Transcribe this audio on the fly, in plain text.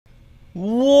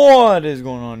What is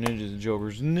going on, ninjas and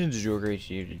jokers? Ninja Joker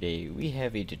here today. We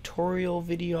have a tutorial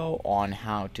video on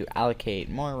how to allocate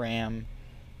more RAM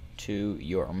to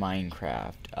your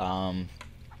Minecraft.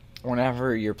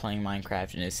 Whenever you're playing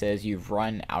Minecraft and it says you've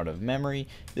run out of memory,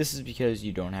 this is because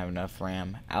you don't have enough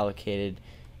RAM allocated,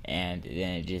 and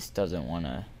then it just doesn't want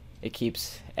to. It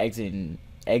keeps exiting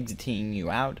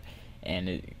you out, and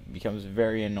it becomes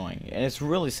very annoying. And it's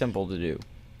really simple to do.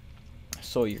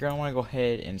 So you're going to want to go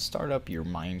ahead and start up your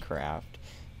Minecraft,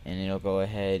 and it'll go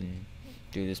ahead and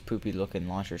do this poopy looking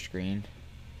launcher screen.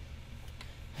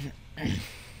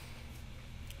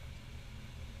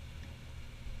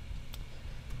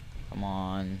 Come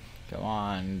on,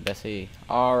 Bessie.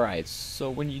 Alright,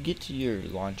 so when you get to your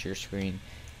launcher screen,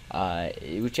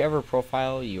 whichever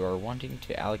profile you are wanting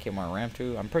to allocate more RAM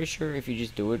to, I'm pretty sure if you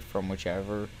just do it from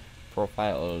whichever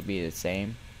profile, it'll be the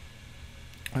same.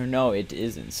 Or no, it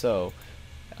isn't. So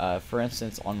for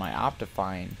instance, on my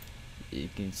Optifine, you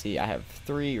can see I have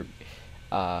 3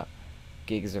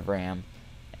 gigs of RAM,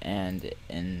 and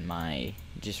in my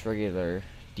just regular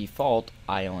default,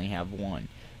 I only have 1.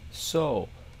 So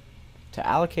to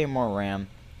allocate more RAM,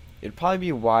 it'd probably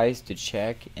be wise to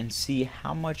check and see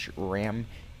how much RAM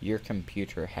your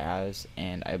computer has.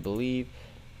 And I believe,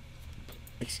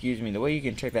 excuse me, the way you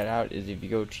can check that out is if you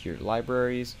go to your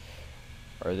libraries,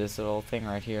 or this little thing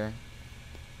right here,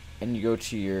 and you go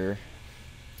to your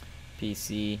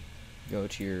PC, go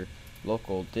to your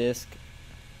local disk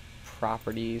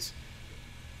properties,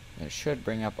 and it should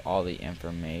bring up all the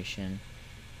information.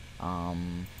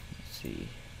 Let's see.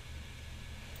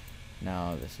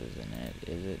 No, this isn't it,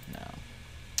 is it? No.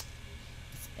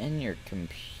 It's in your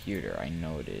computer, I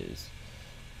know it is.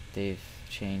 They've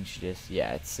changed this.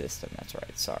 Yeah, it's system, that's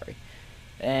right, sorry.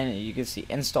 And you can see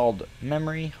installed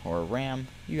memory or RAM.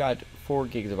 You got 4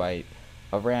 gigabyte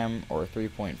of RAM, or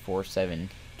 3.47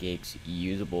 gigs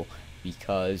usable,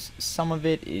 because some of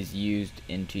it is used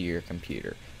into your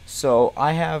computer. So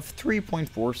I have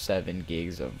 3.47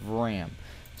 gigs of RAM.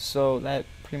 So that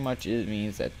pretty much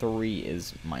means that 3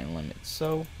 is my limit.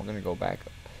 So we're gonna go back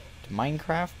to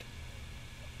Minecraft.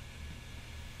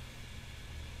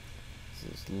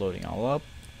 This is loading all up.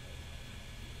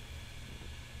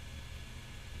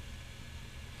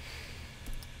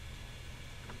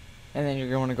 And then you're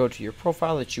going to go to your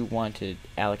profile that you want to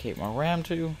allocate more RAM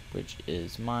to, which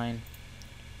is mine.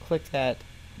 Click that,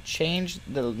 change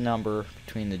the number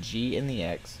between the G and the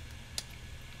X.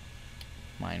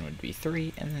 Mine would be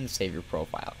 3, and then save your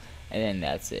profile. And then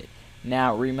that's it.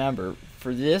 Now remember,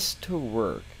 for this to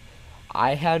work,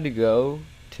 I had to go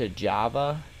to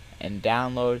Java and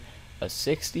download a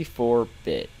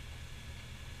 64-bit.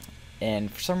 And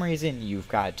for some reason, you've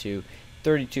got to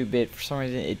 32-bit. For some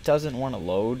reason, it doesn't want to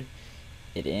load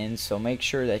it in, so make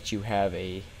sure that you have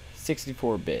a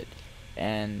 64-bit.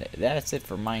 And that's it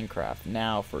for Minecraft.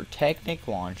 Now for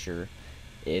TechnicLauncher,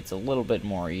 it's a little bit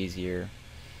more easier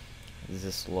as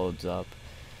this loads up.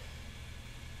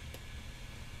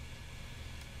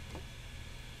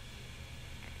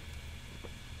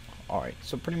 Alright,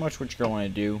 so pretty much what you're going to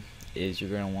want to do is you're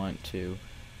going to want to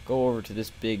go over to this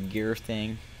big gear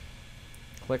thing,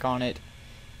 click on it,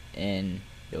 and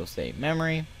you'll say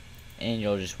memory, and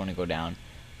you'll just want to go down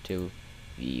to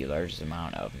the largest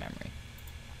amount of memory,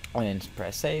 and then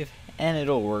press save, and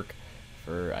it'll work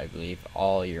for, I believe,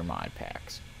 all your mod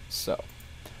packs. So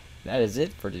that is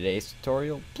it for today's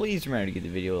tutorial. Please remember to give the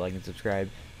video a like and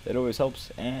subscribe. That always helps,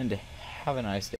 and have a nice day.